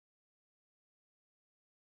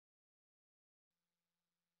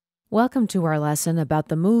Welcome to our lesson about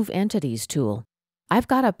the Move Entities tool. I've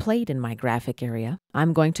got a plate in my graphic area.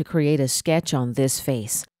 I'm going to create a sketch on this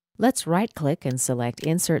face. Let's right-click and select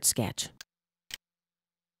Insert Sketch.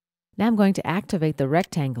 Now I'm going to activate the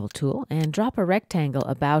Rectangle tool and drop a rectangle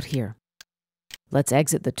about here. Let's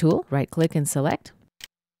exit the tool, right-click and select.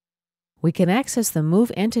 We can access the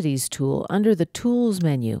Move Entities tool under the Tools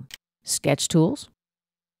menu, Sketch Tools,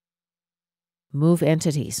 Move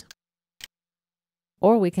Entities.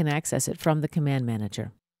 Or we can access it from the Command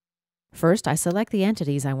Manager. First, I select the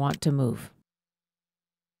entities I want to move.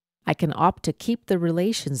 I can opt to keep the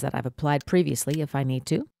relations that I've applied previously if I need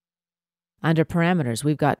to. Under Parameters,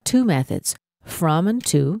 we've got two methods, from and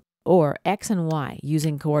to, or X and Y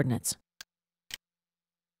using coordinates.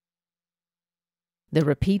 The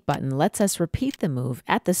Repeat button lets us repeat the move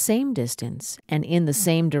at the same distance and in the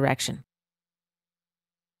same direction.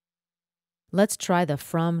 Let's try the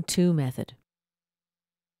From To method.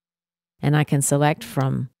 And I can select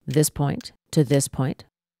from this point to this point.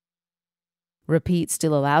 Repeat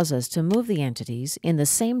still allows us to move the entities in the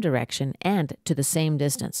same direction and to the same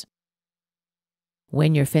distance.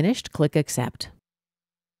 When you're finished, click Accept.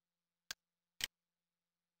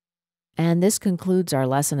 And this concludes our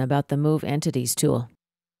lesson about the Move Entities tool.